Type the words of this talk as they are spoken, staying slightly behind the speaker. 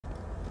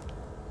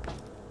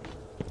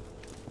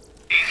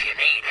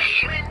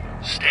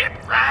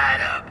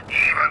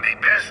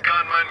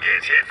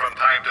gets hit from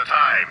time to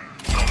time,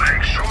 so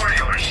make sure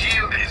your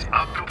shield is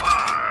up to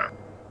par.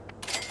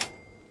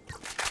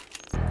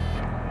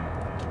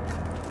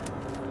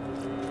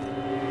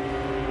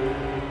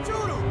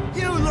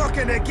 You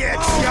looking to get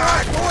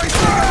shot? Boys,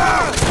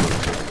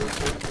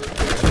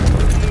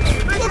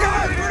 look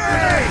out!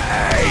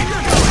 Hey!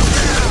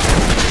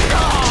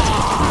 No!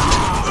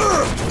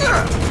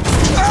 You're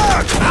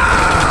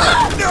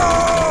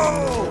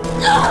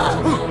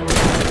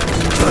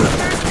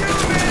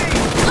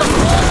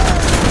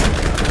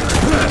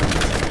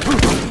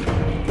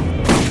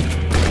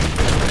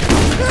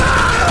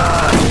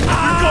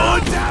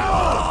going down!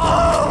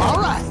 All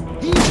right.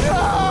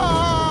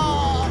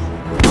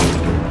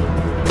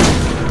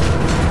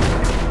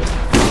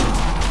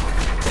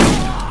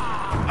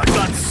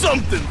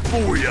 Something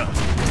for you.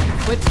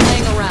 Quit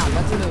playing around.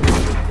 Let's move.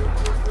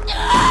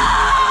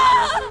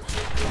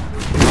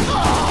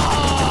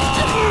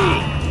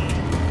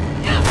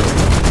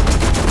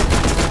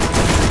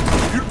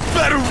 You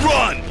better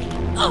run.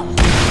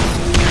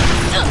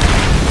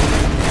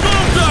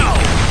 Calm down.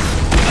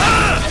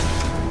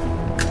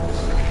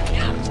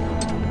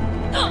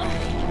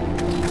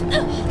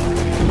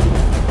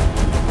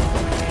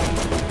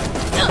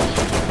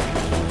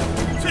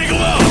 Take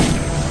him out.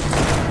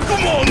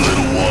 Come on,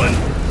 little one.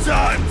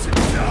 Time to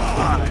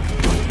die!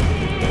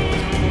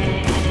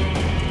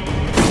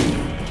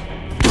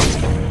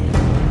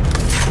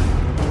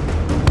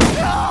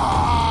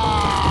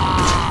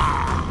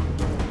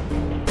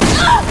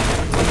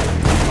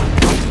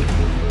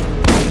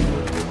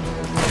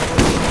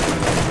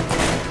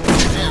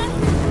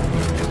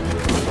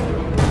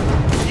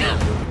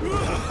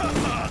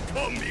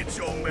 Come meet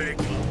your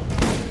maker!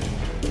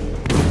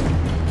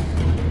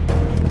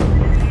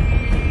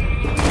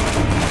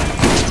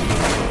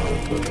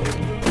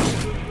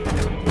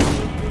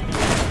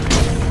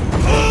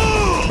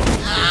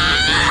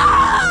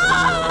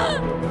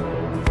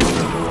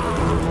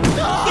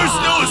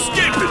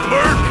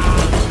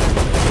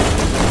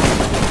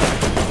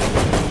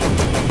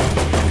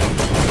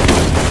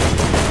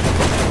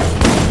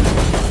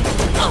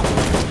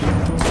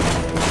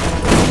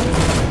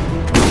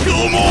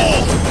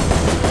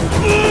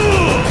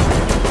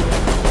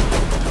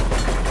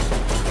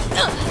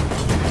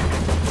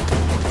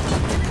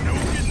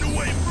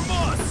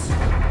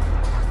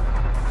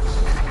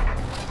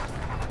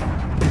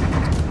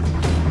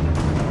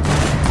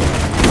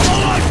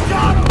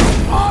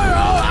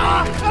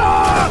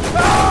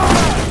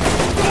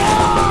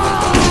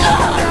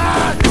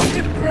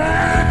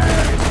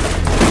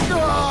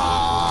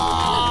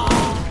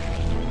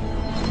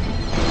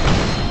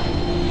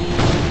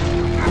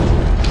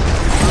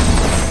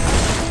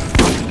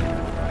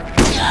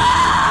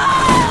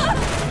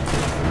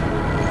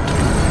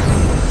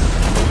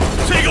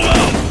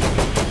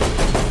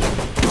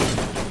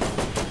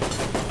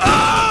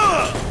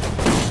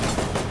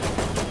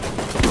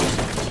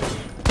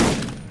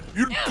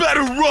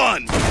 Better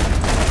run!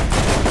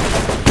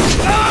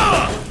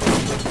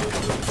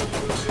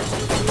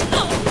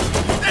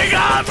 They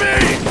got me!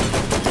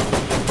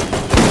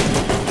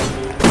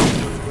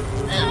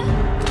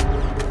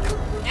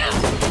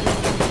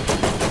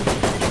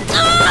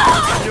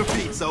 On your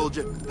feet,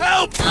 soldier.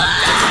 Help!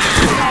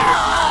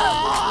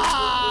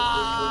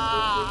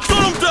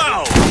 Shut him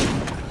down!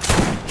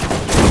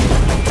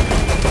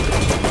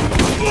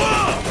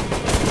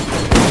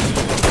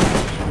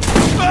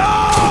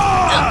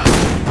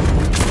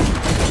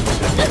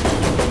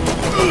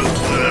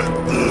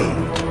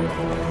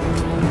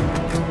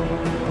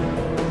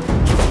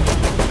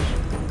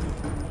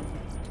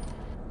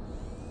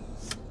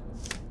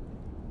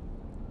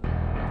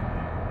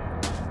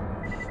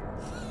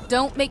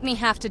 Don't make me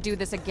have to do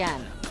this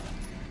again.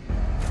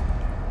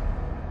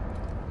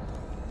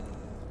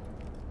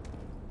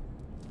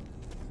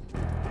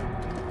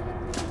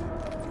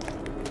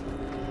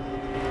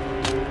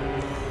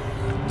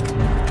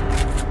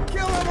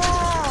 Kill them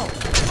all!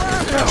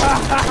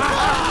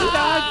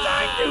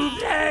 Time to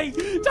play!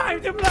 Time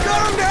to play!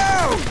 Gun them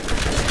down!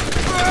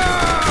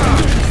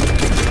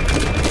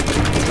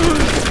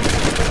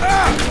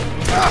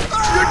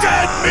 You're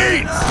dead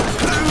meat!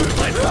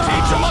 Let's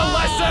teach him a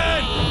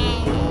lesson!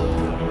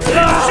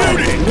 Keep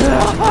shooting!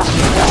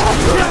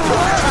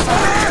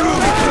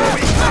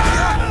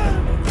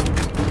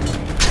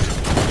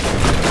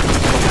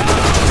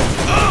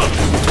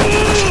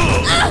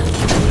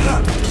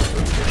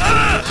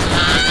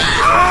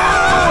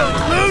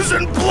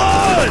 Losing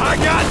blood! I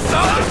got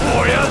something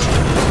for you!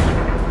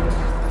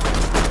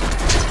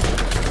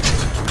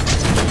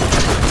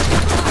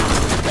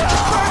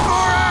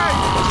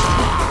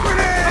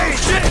 Grenade!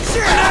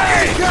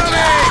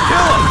 Coming!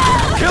 Kill him!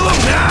 Kill him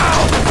now!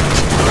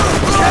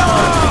 Kill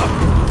him!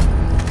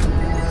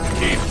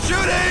 Keep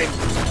shooting!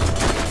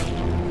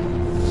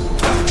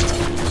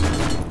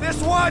 This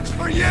one's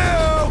for you!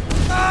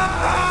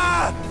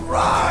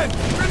 Run!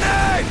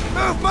 Grenade!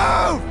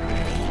 Move!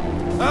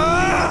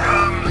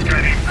 Comes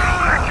getting no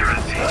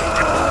accuracy.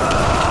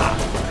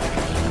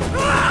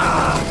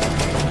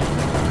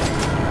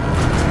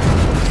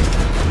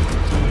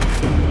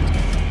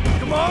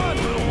 Come on,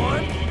 little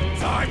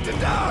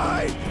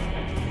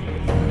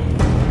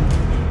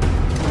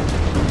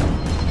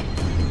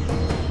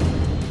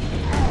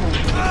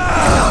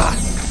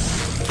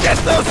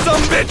Those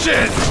some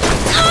bitches!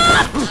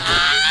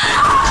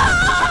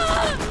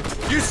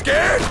 You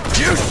scared?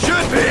 You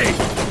should be!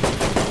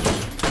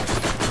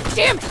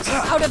 Damn it!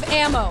 Out of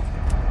ammo.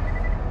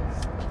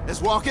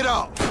 Let's walk it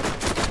off.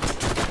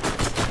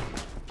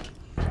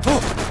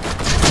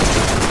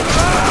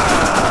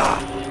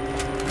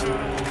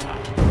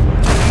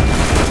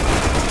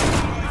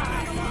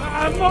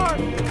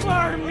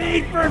 More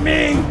meat for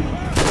me!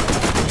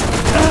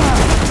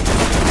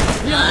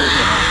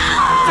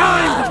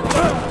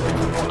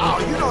 Oh,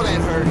 you know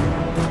that hurt.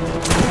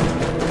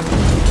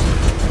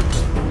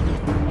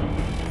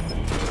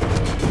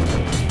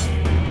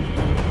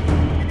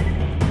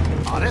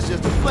 Oh, that's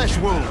just a flesh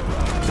wound.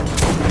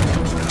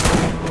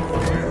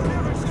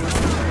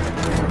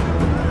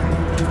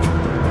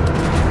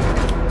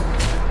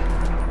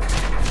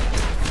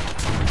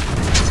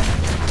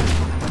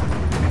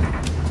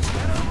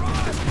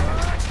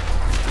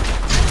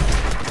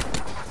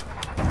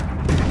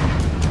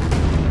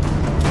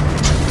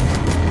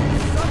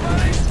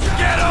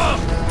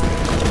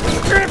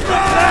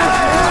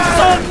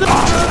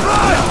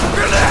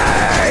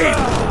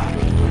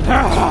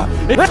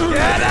 Get out of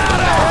here!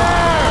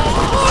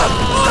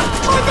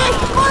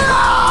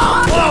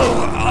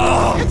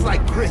 It's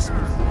like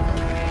Christmas.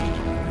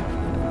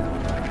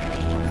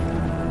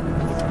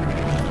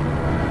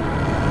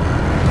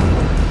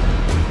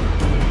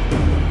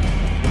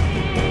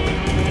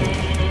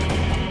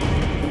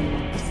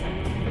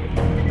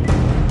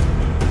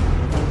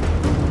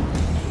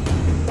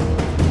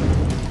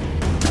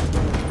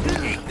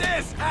 Eat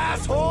this,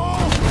 asshole!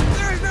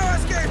 There's no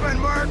escaping,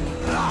 Mark.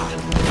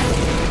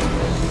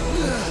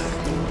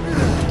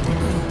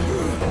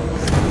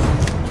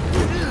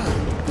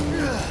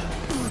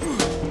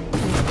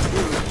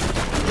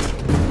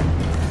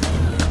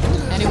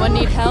 Anyone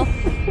need help? I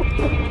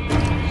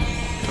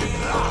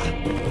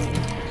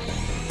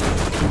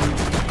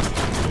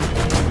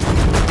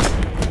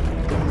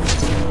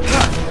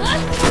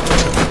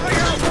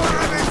got what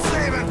I've been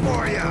saving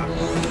for you.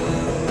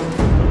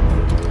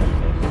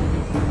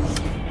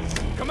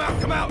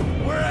 Come out,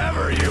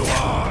 wherever you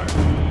are!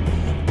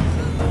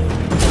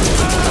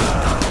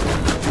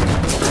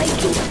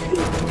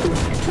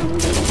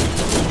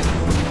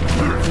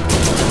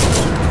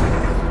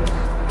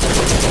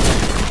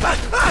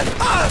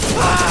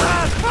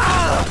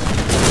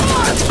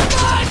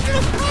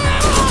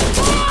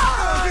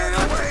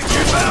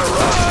 You better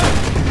run!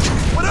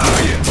 What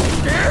are you?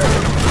 Scared?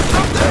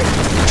 Something?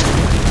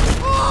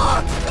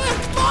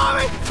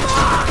 Mommy!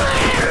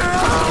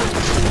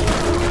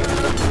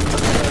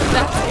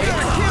 That's it.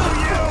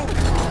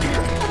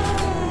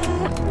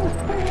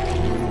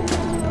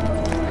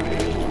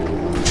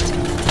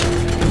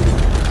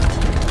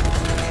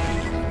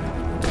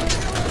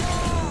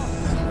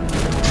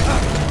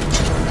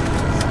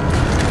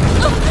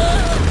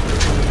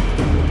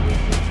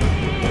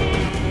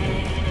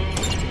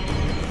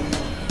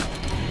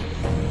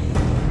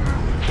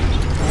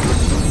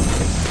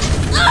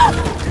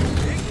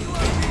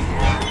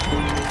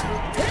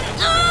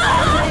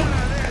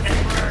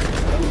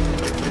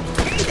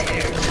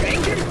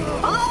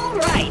 All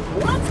right,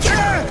 let's go.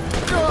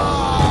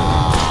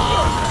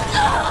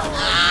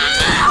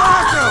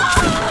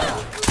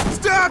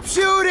 Stop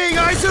shooting!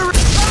 I surrender!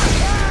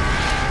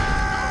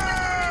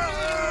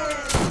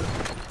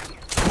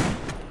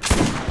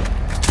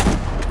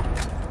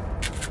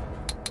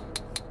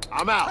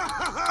 I'm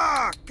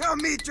out.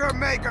 Come meet your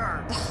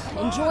maker.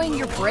 Enjoying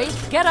your break?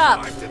 Get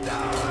up! Time to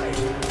die!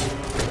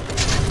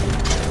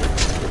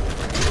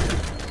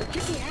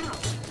 Check me out.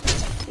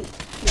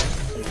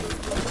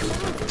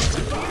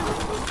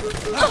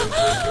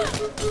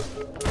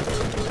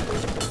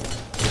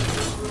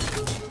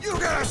 You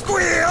gotta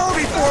squeal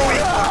before we.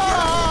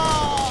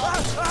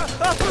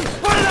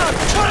 Put it up!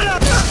 Put it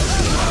up!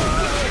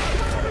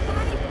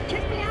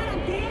 Check me out, I'm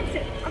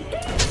dancing. I'm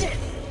dancing.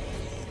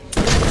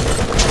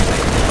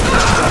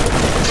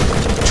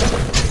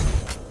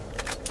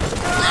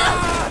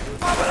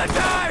 I'm gonna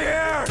die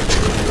here!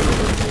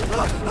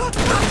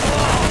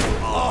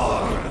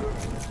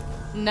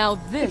 Now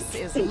this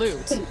is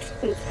loot.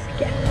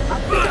 Yeah, I'll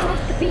figure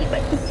out the beat,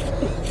 but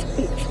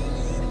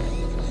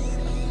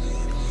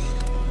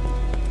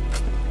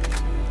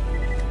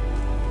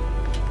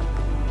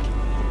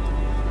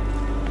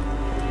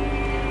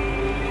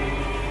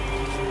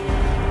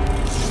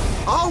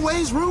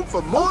Always room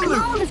for more come loot.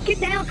 on, let's get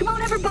down. Come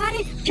on,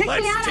 everybody. Check me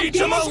out. Let's I'm teach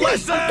them a dancing.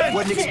 lesson! I'm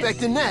Wasn't dancing.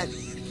 expecting that.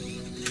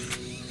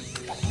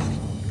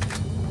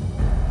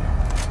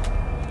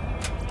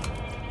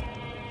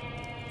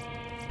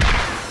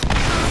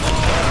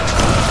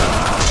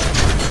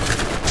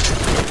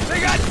 They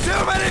got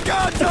too many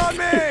guns on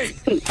me!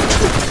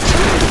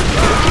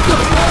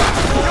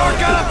 You're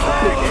gonna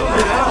pay!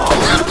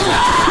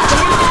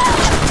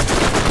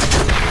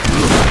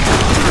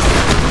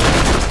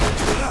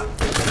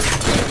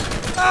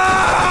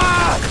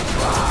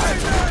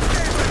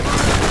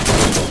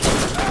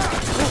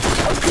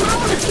 Come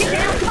on, let's get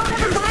down. Come on,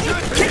 everybody.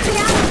 Check me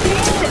out. I'm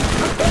dancing.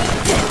 I'm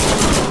dancing.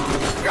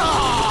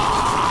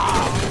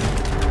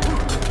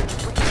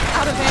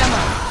 Out of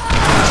ammo.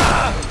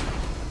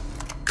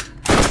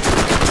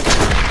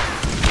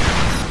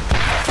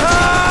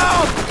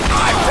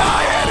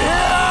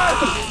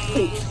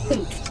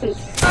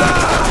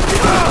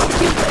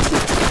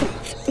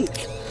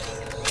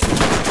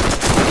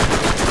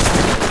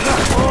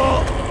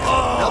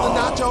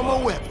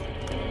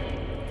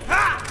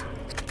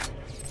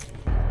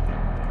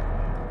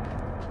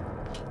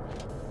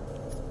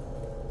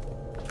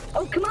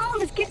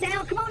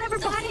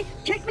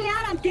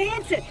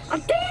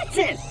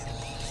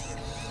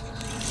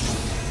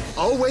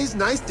 always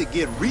nice to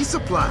get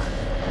resupplied.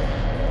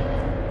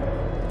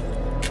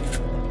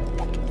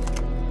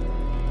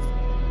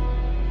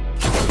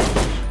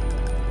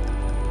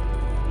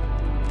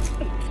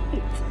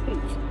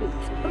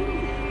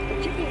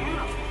 Check me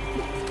out.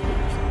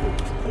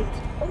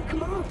 Oh,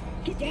 come on.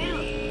 Get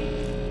down.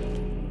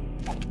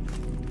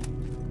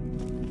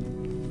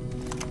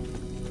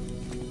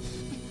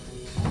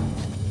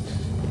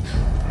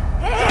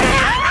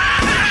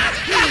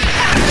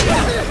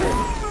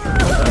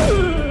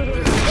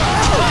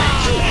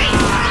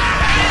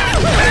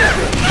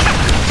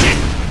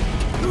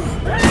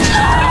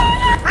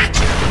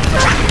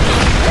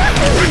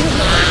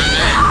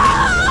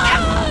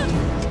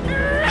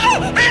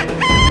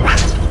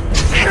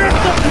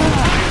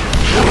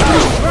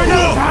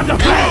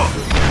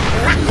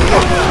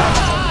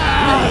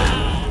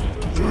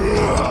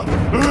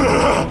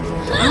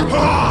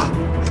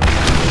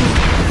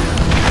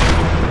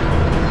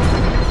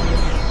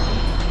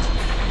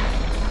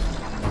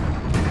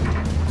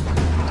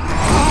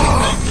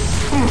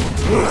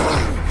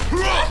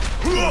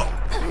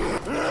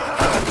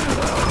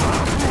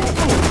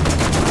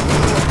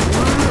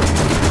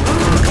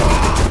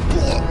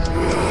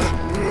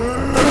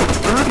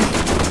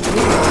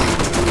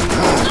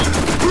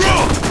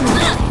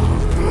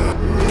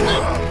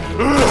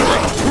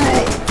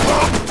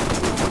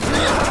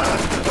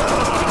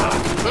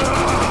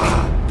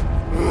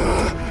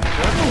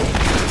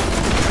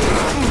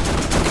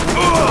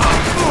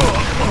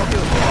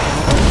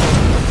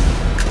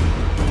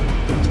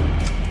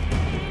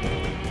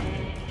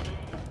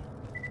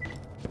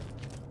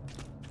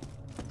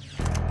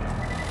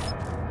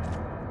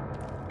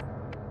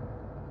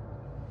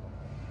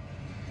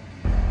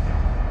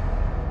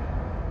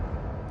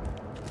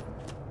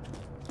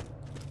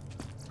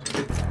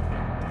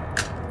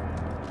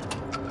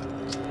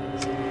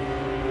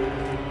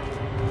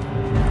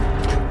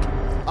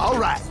 All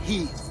right,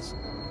 heels.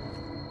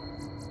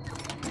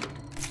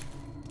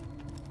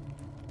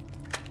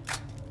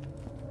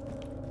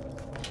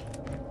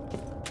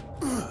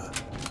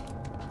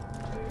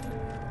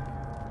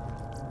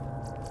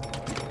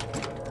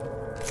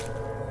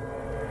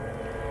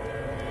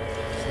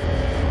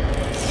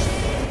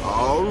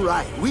 All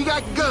right, we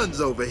got guns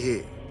over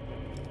here.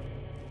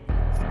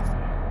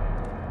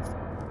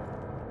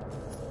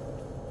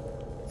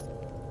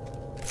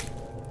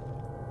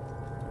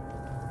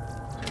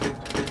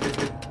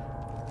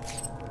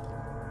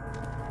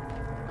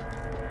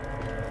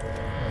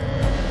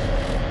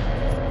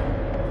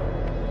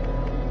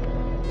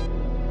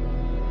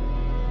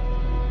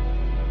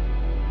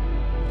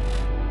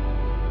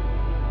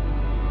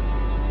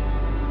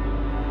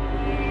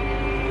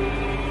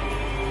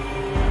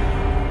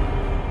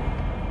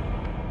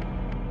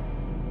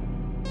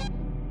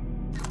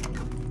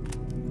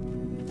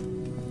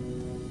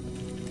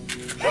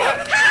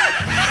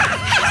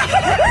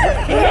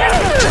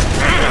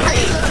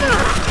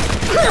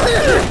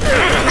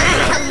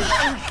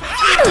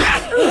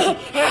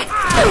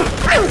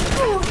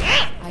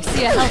 I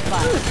see a health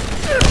bar.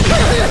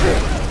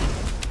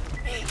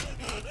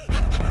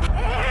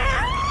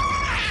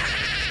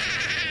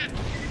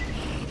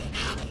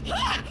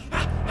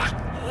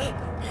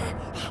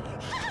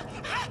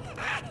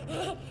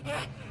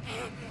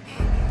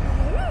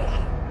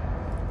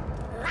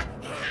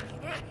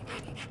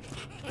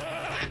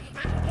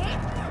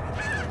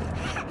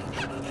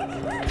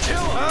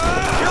 Kill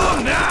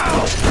him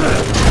now!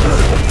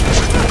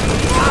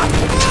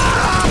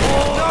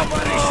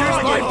 Nobody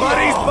shoots my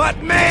buddies but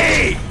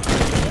me!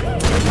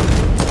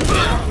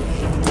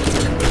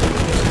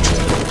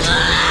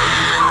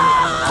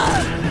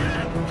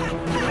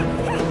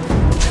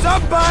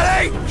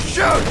 Somebody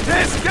shoot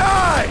this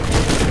guy!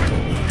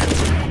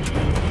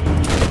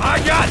 I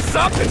got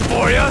something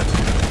for you!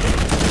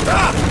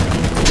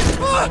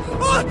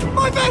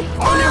 My back!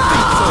 On your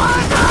feet, son!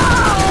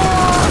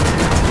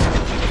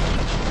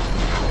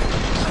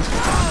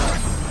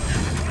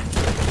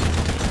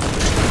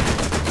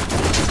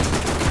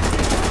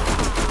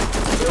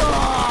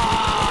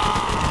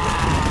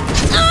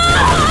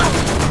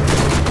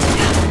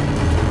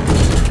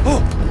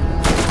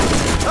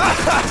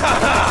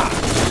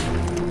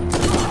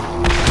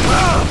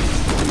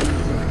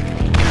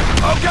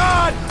 Oh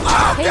God!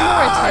 Oh Pay God!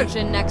 more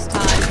attention next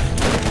time.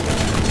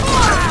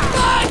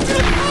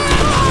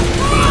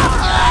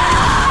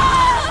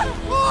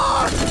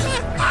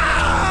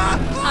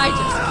 I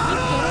just keep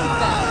getting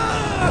better.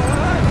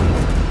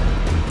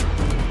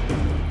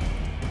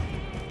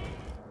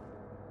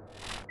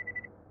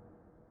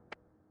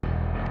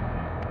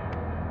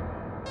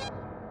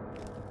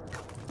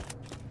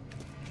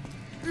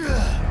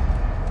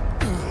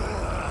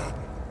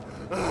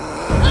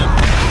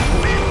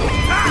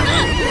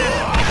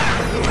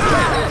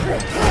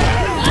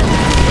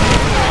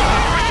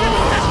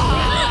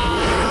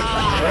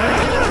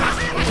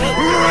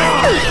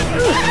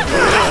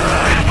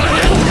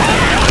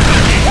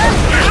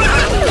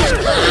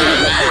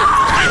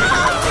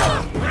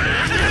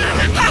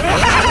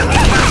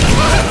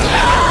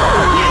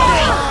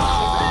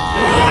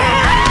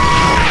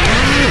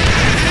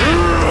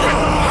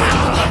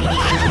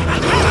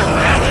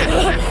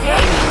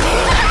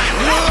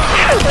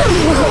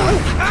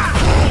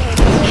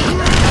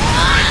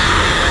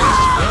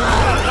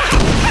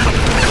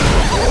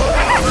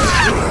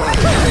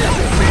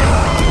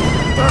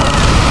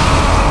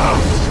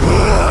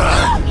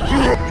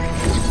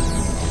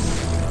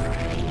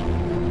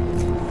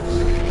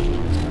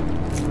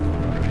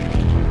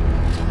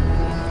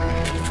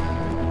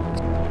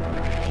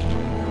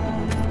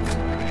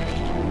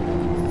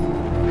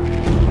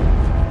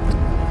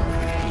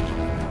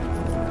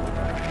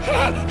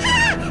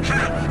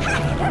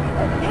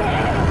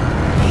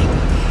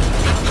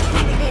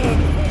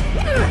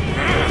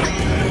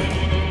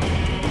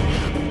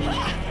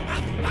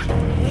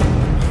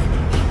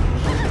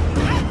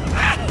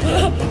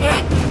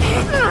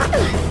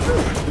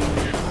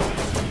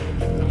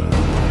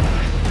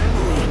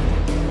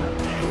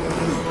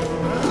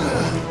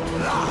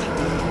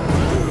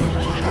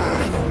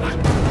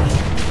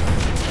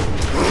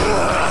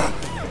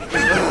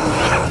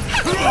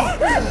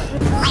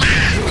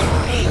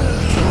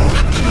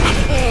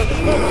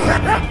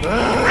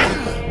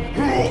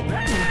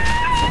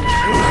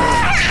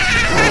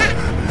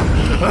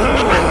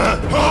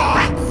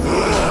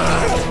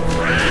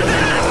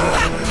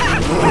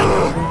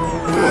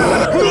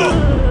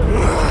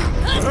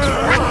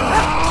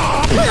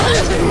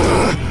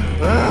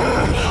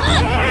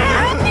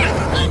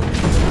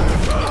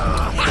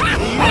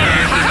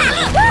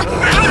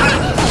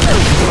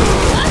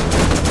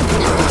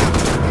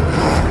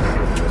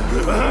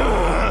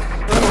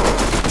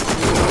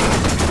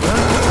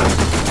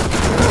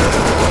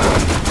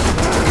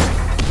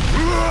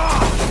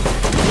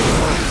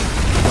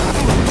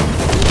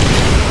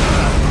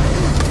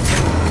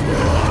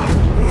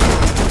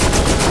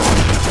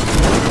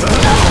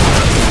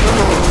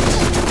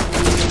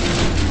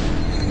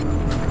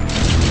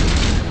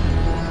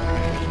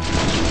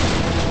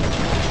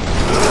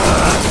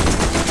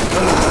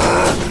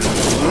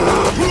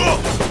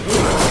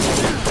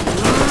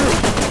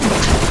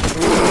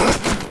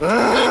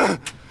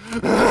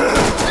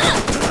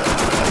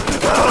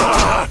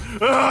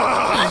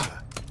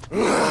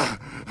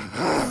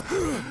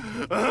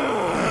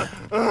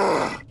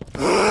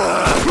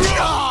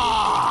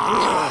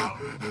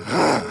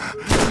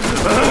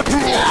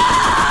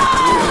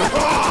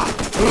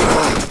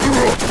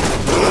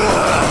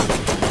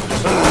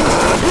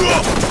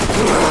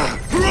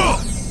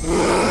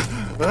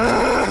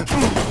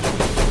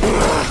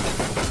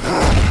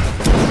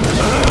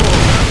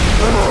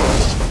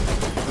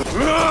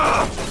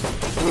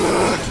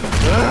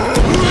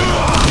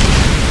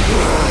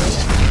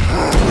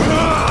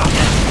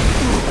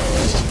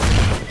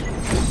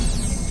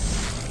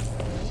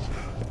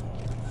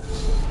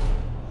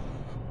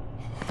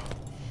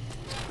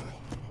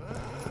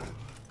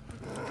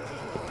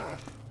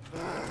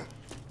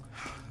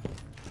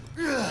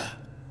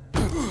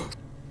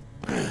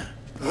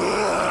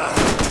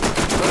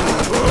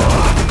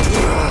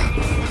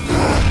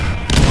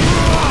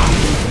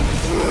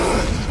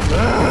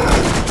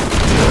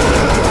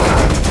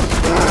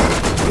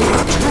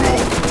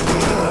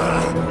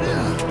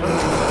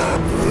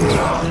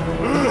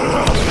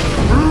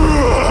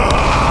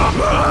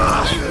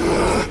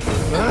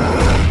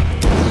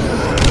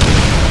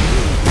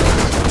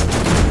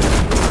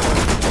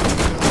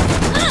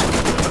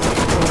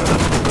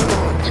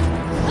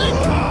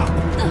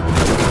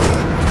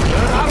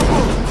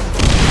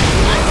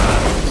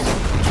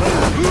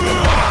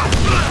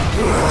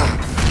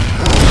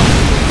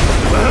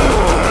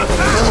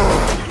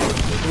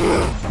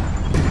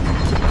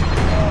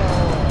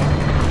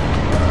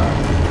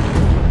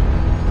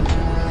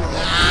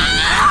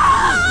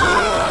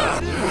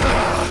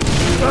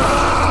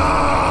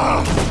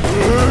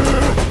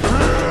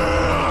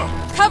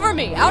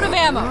 Out of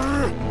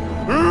ammo!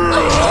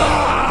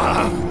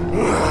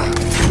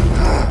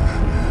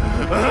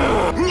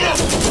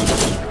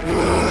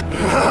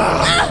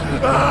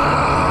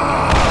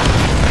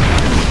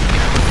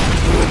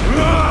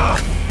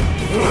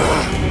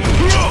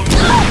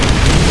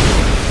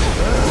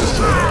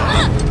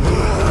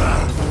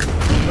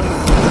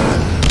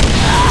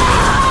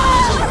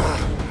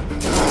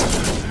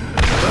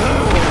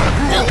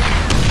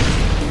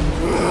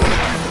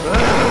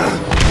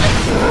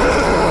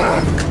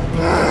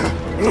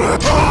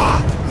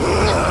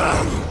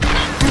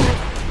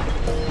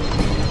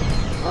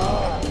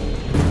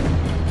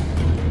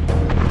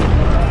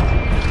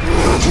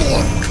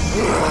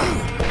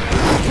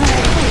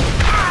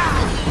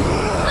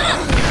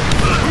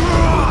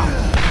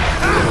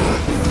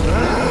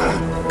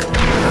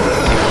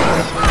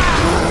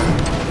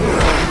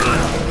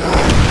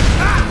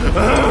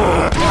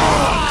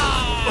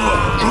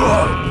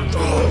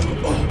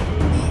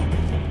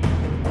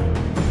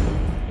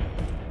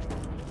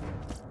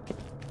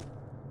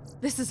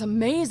 This is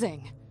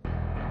amazing.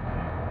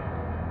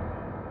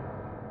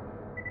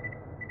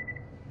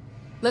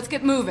 Let's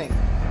get moving.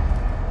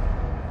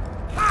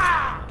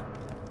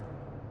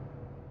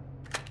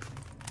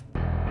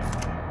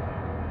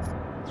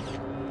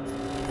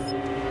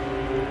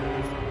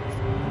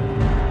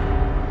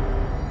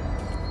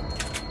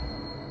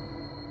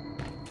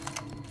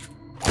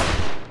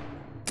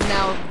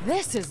 Now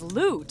this is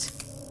loot.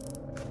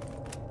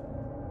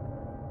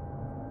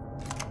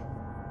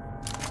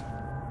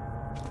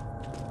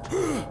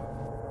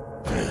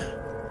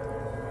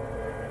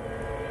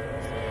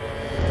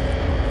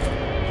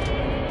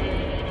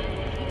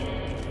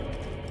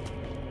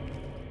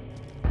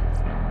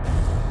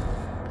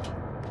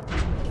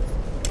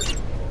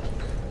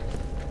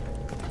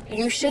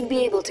 You should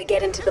be able to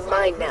get into the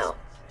mine now.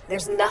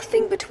 There's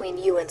nothing between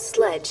you and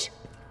Sledge,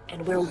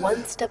 and we're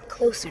one step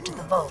closer to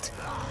the vault.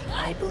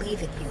 I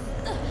believe in you.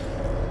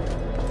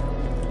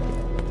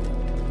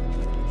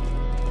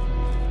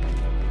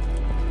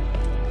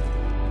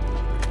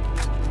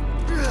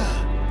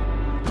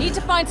 Need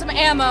to find some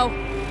ammo.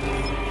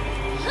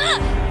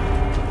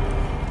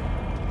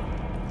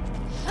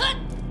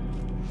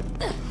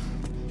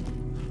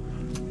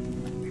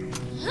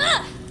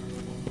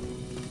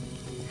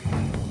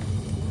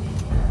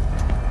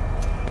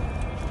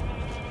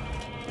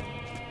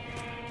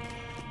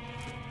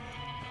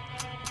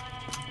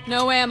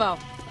 No ammo.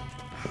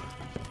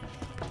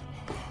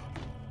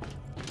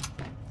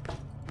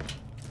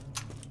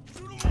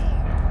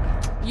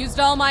 Used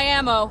all my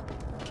ammo.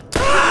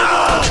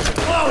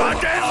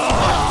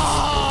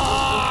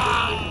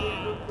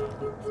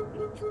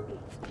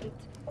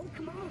 Oh,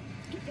 come on.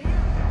 Get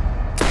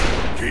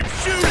down. Keep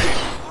shooting!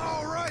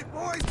 All right,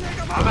 boys, take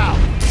them I'm out!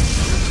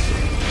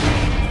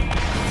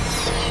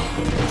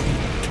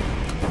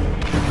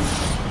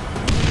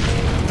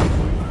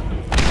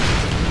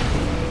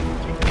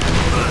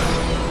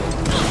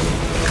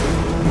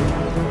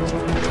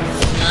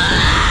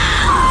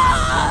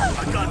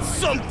 I got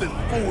something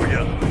for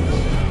you!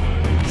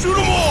 Shoot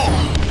them all!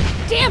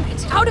 Damn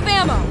it! Out of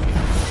ammo!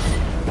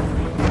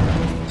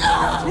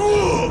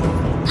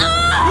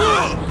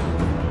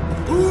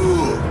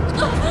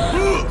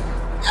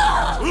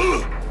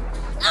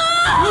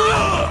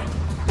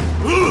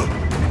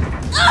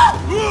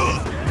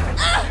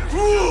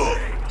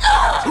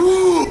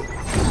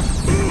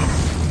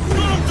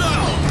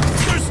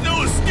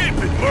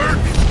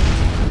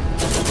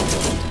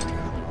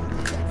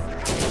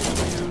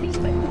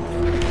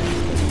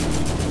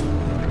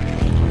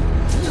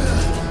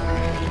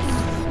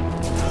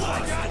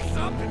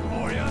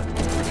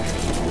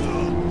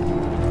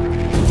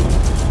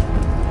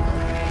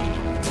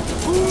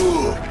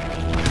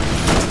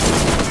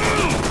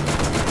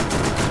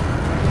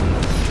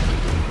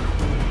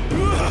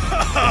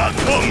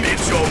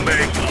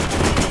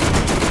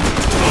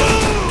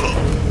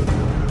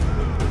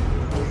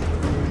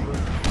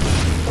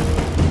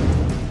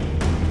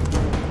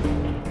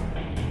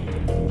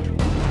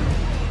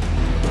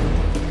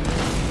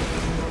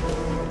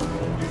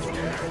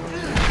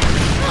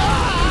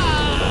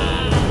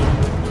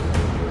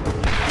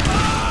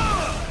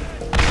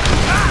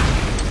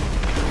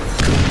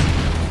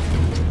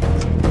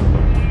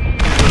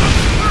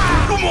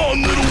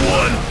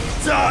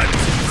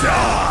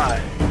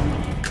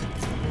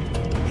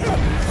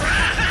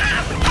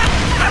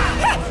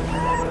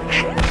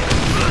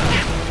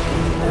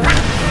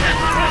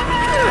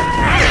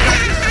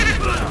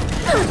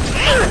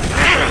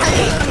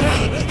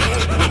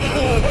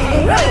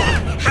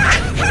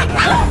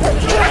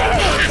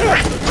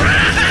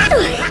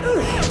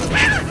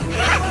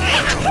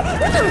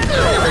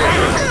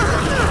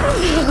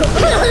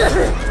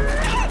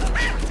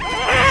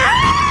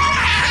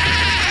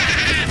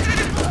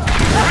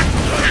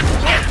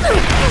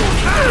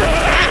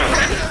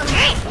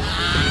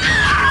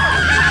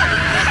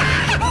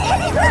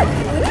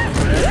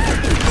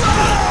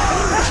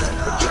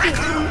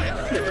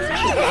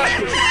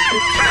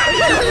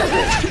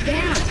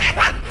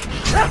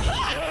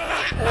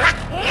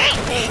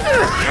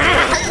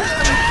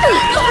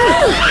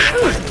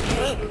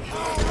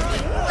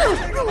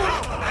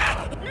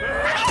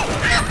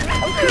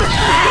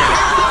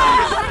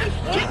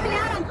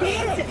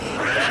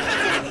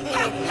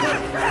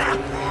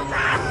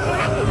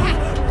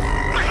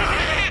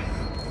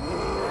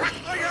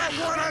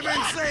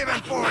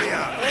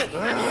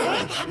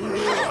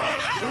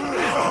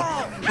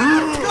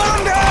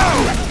 Calm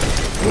down!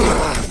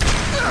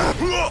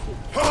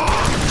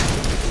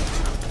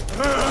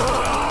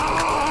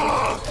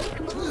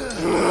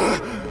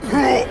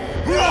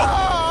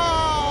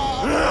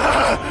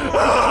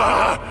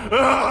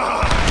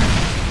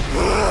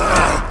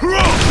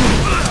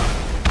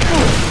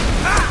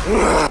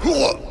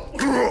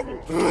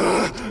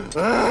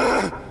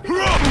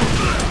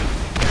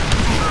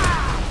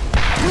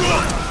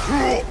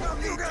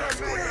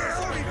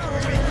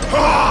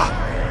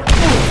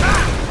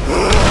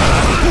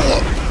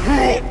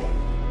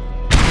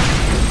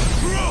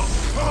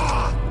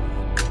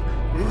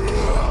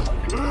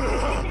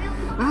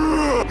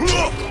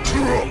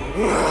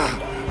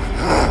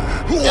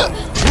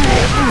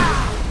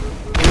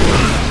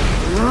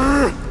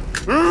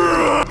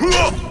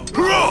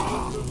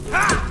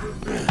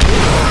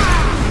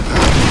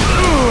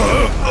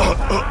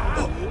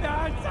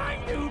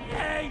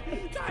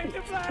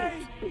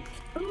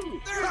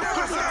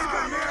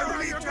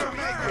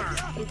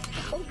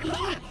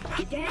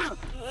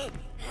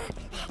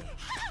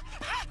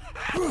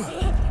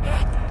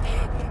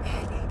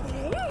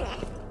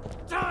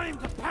 Time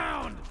to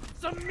pound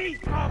some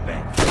meat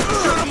puppet!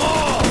 Shoot them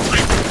all!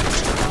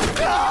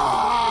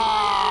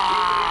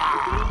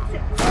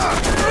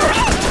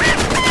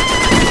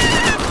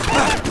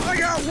 I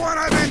got one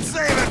I've been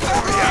saving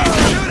for you!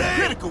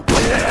 Shoot him! What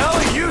the hell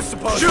are you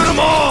supposed to shoot them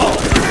all!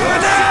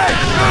 Grenade!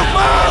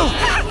 Move!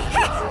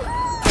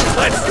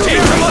 Let's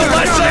teach them a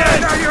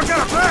lesson! Now you're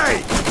gonna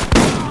pay!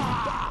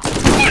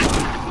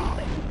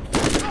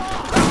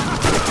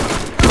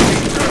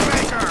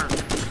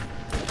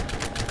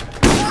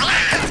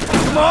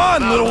 Come on,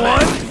 little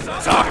one!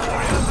 Talk!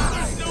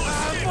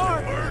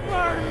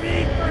 More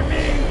meat for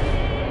me!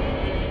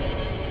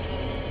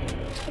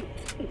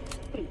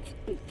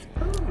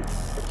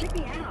 Check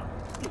me out.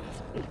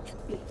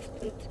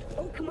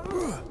 Oh, come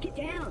on. Get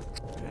down.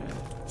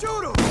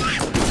 Shoot him!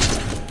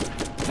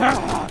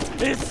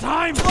 It's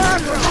time for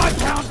my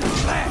pound of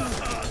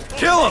flesh!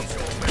 Kill him!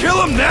 Kill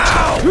him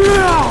now!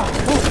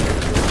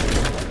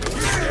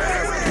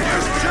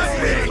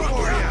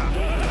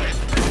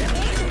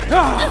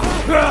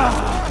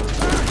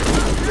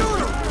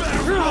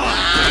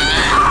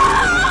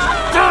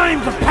 Time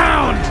to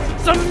pound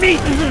some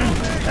meat!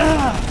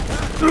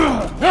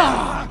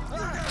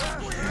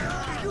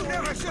 You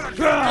never should have come.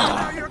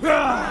 Now you're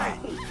gonna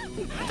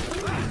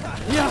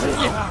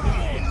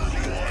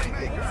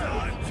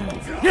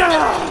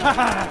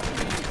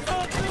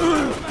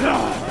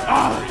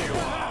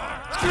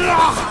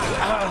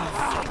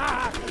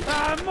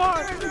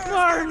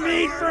More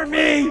meat for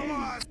me!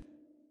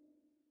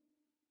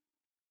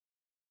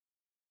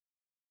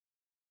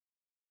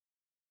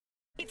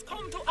 It's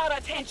come to our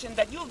attention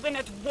that you've been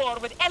at war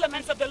with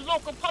elements of the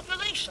local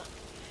population,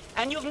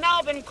 and you've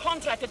now been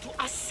contracted to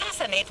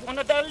assassinate one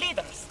of their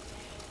leaders.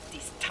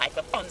 This type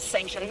of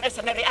unsanctioned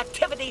mercenary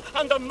activity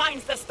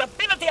undermines the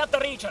stability of the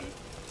region.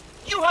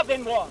 You have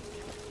been warned.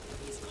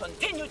 These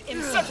continued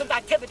insurgent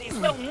activities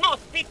will not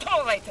be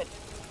tolerated.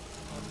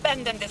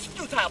 Abandon this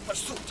futile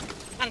pursuit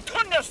and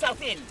turn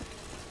yourself in.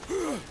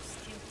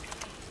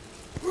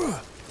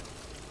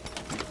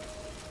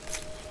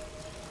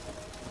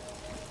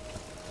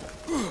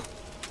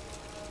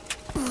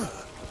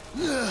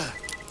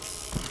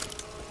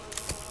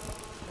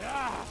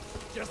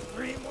 Just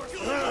 3 more.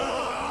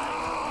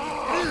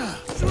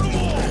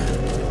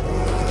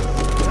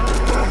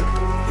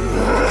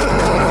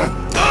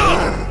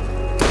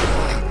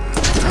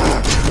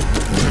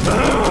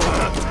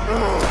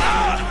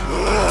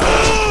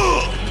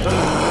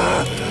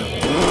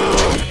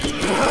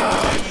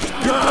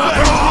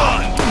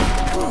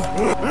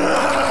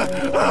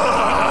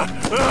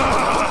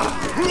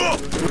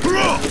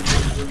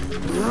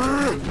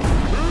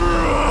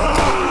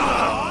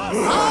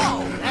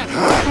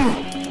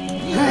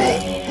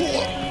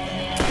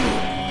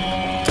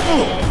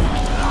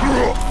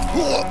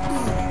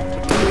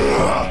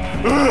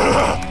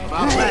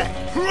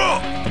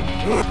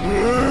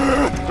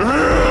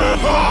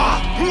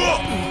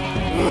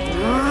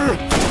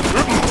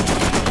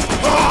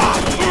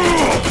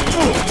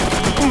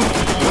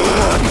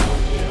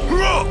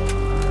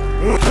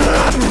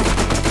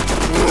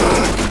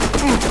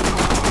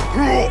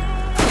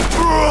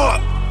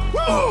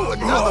 Woo!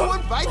 Another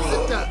one bites the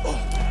dust.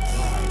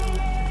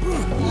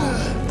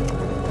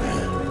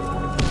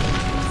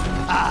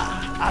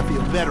 I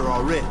feel better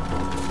already.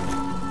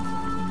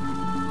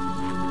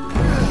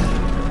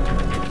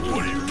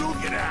 What are you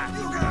looking at?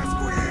 You gotta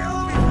squeal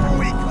before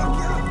we cook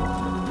you.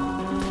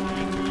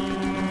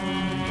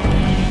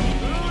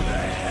 Who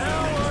the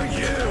hell are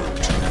you?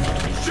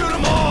 Shoot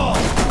them all!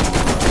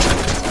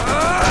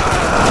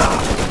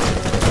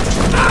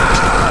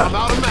 I'm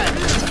out of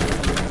match.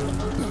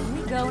 Can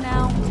we go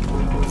now?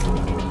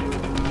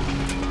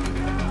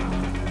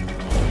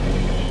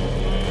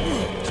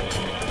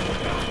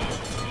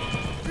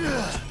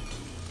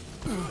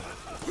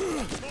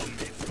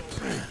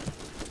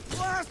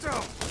 Blast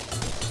him!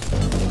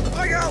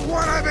 I got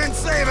one I've been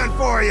saving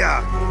for you.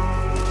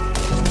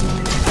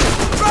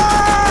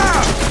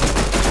 Ah!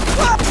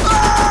 Ah!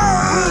 Ah!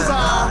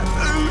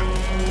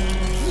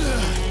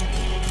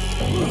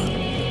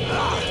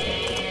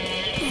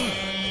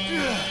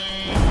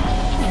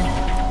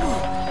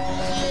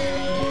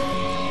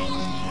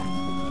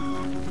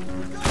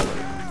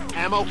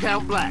 all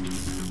count black.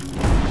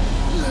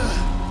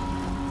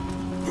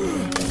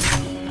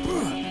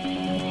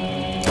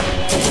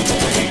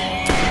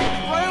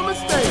 Real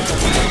mistake.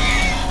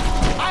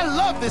 I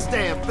love this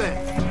damn thing.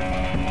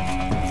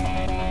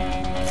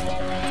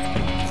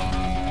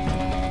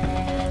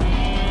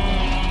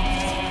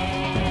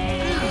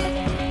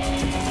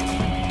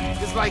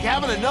 It's like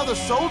having another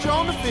soldier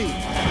on the field.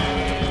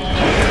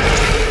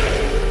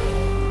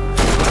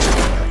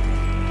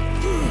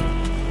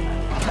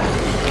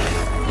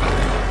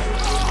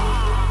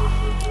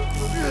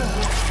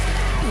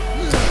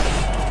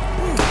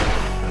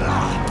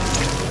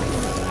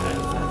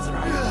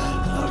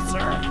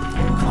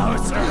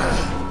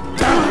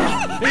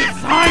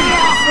 It's time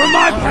for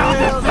my pound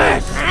of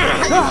flesh!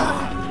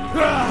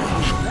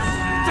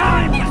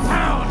 Time to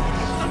pound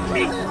the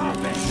meat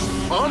puppet!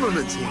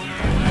 Armaments here.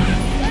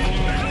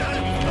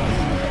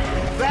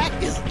 That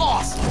is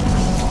awesome!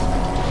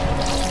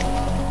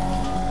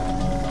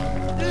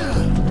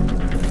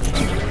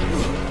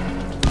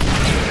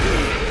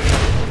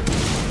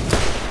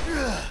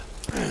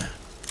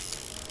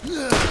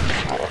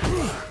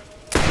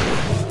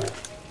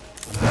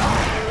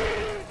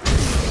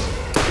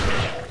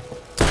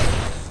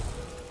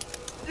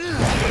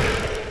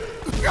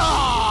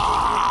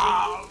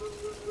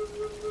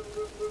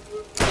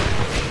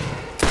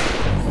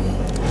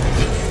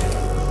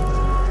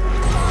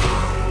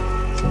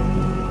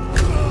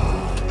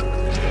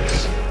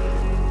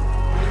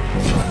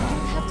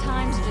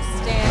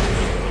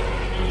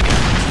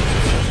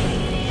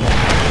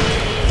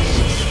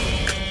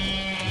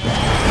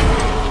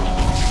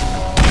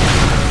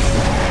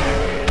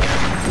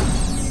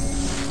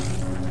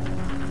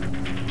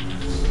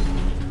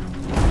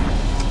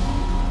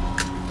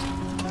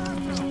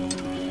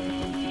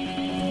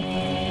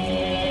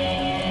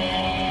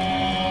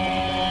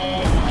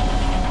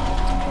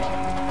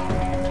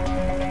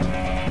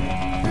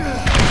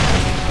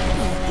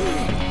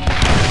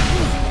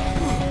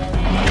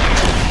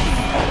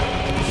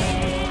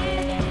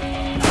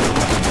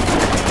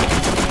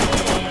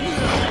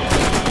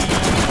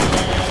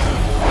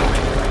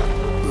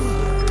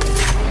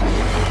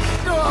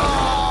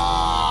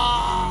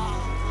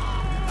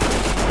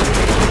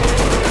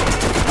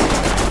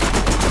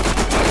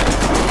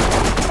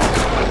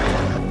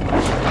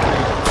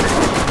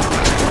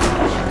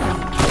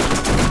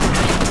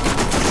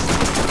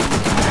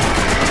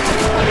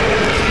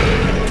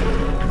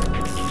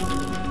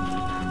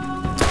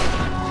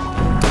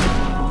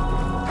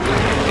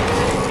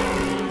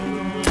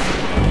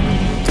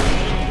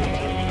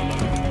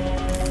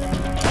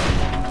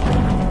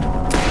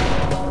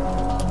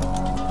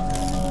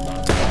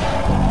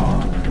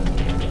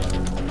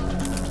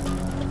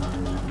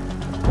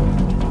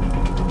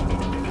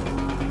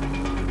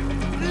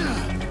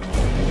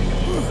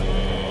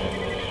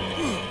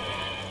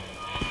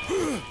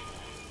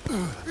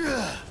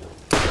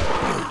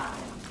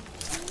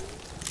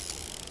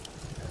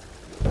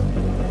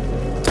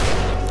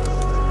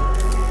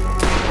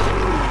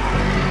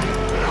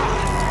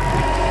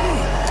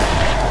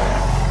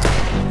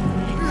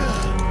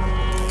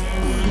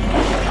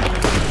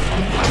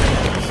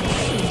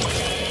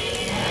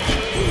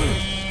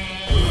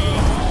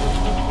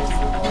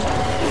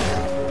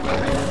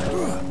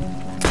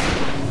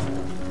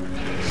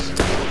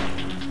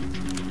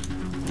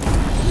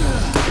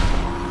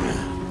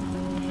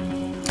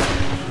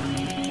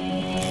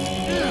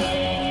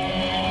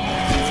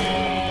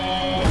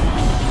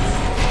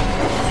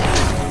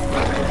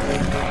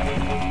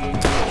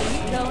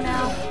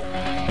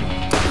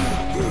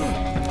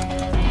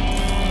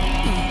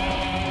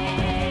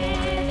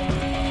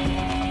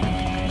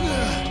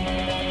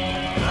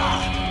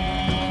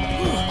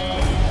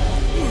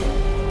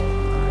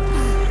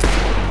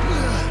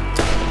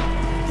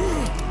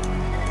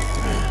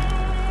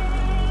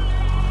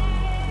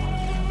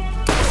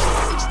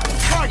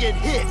 Get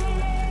hit.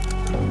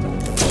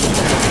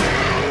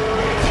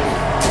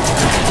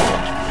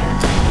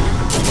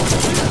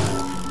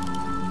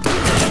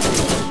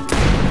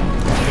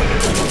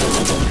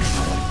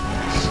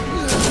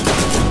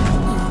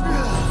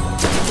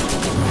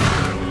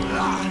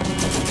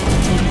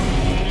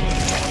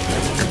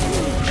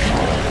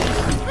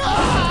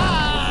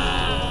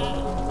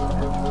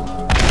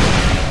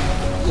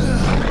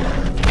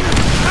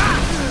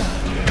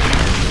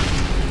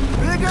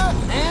 Bigger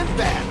and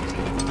better.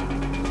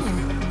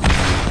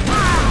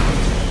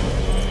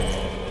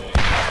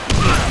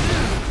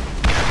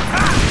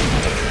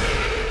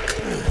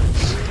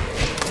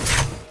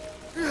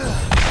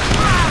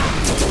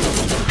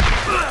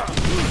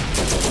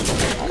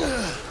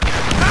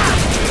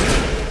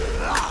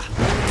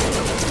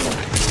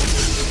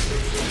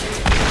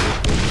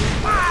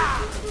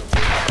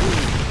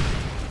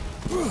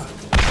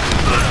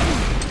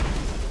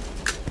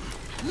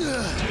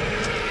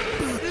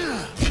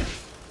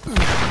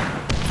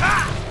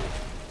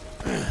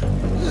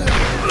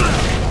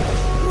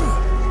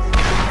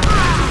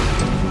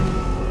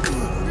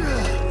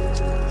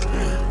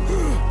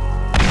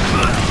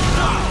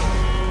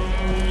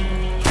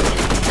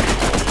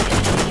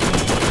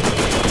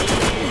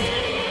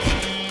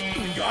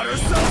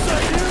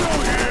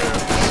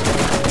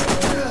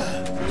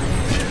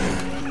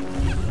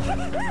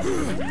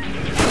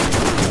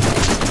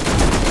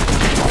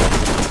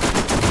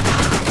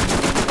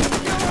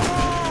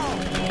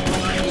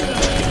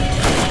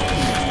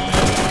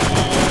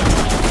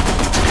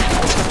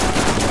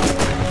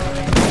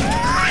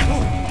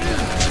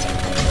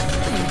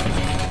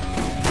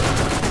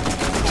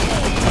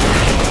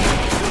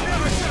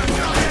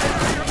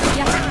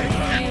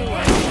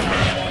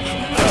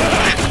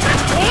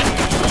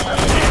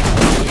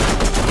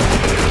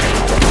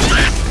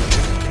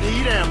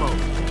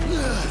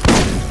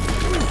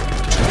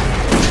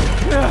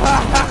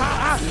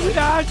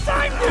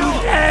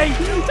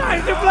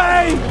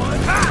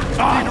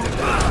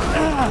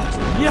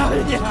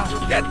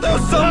 Get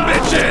those some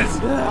bitches!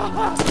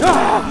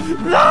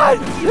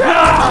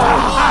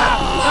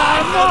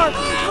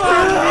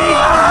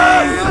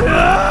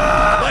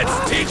 Let's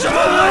teach them a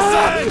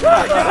lesson!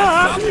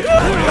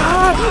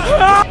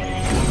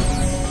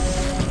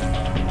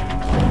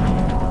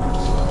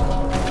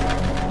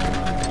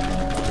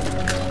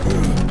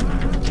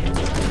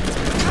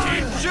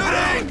 Keep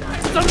shooting!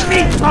 Some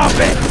meat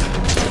puppet!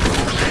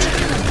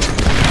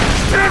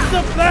 Here's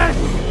the best!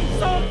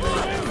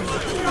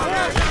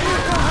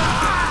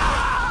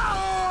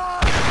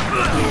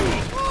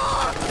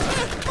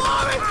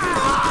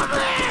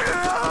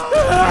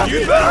 You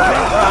better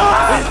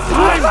It's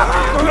time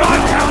for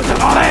Rundown to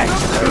flesh!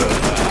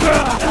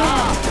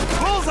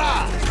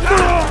 Bullseye!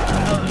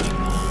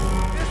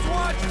 This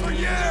one's for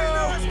you!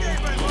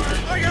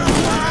 I got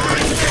one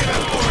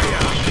escaping for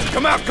you!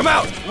 Come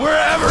out!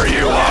 Wherever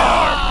you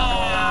are!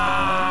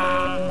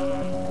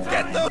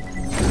 Get the...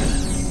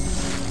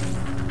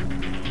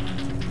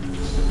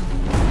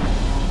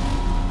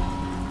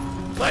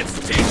 Let's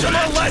teach them a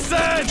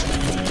lesson!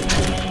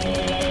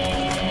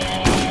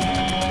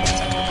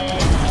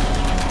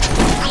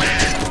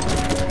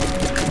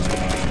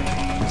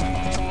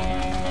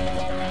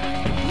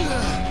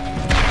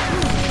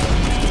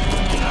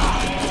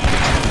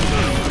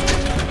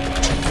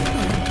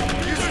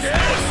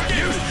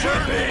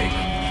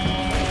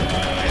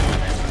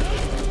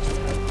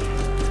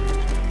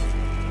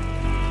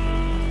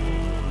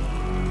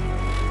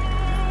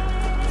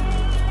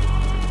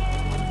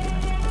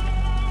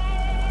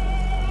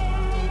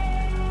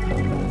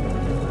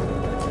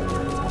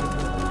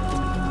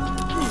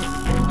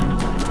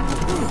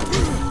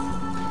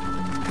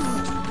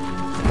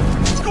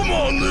 Come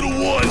on, little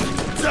one!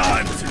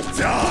 Time to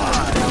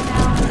die!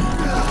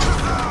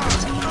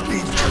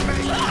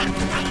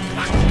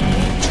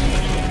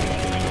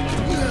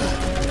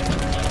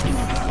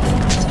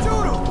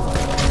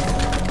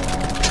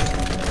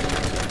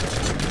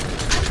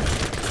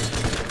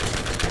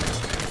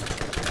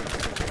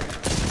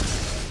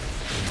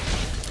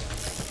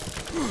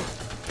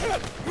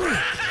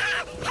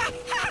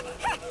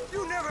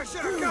 You never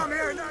should have come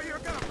here, now you're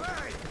gonna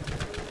pay!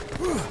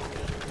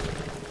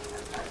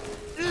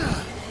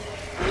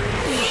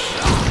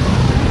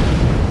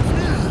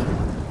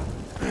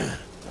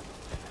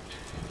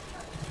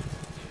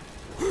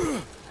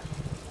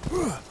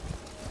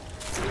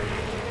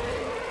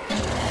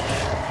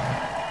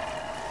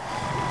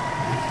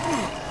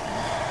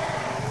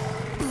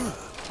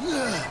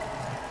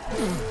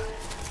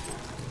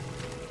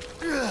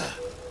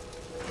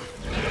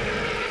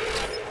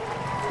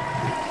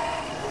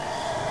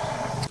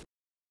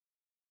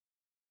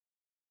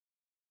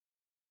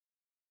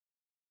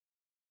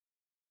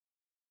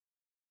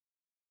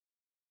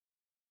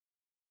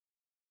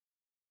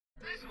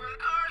 This is where the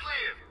cars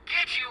live.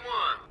 Get you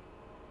one.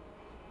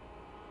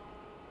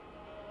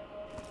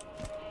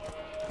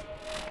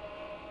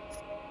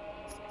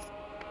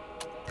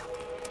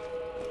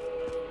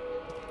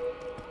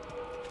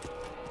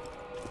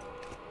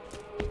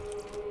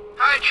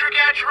 Hi, trick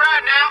out your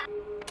ride now.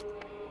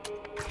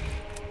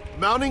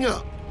 Mounting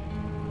up.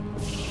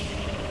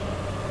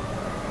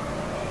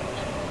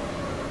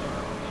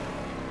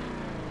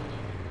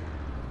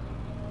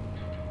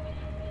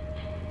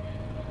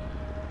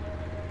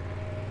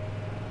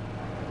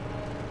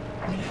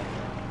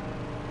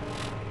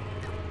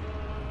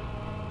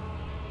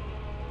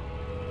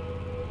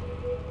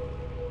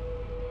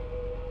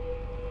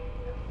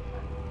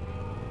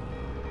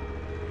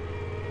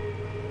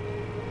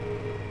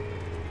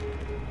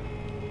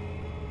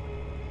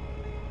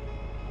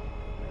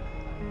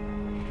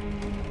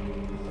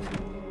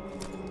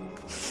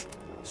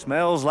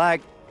 Smells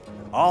like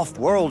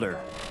off-worlder.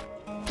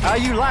 How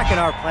you liking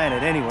our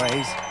planet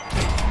anyways?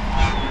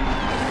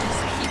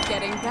 Keep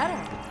getting better.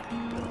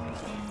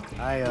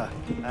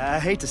 I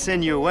hate to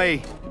send you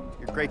away.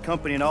 You're great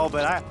company and all,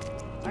 but I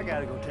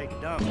gotta go take a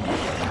dump. I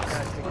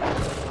gotta take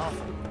a off.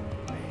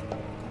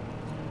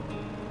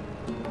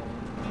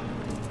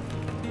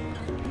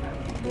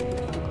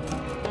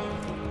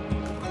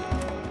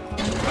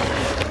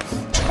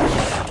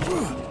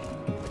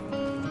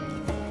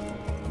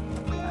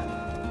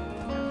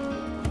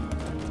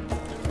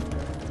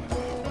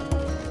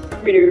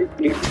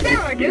 There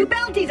are new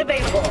bounties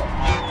available!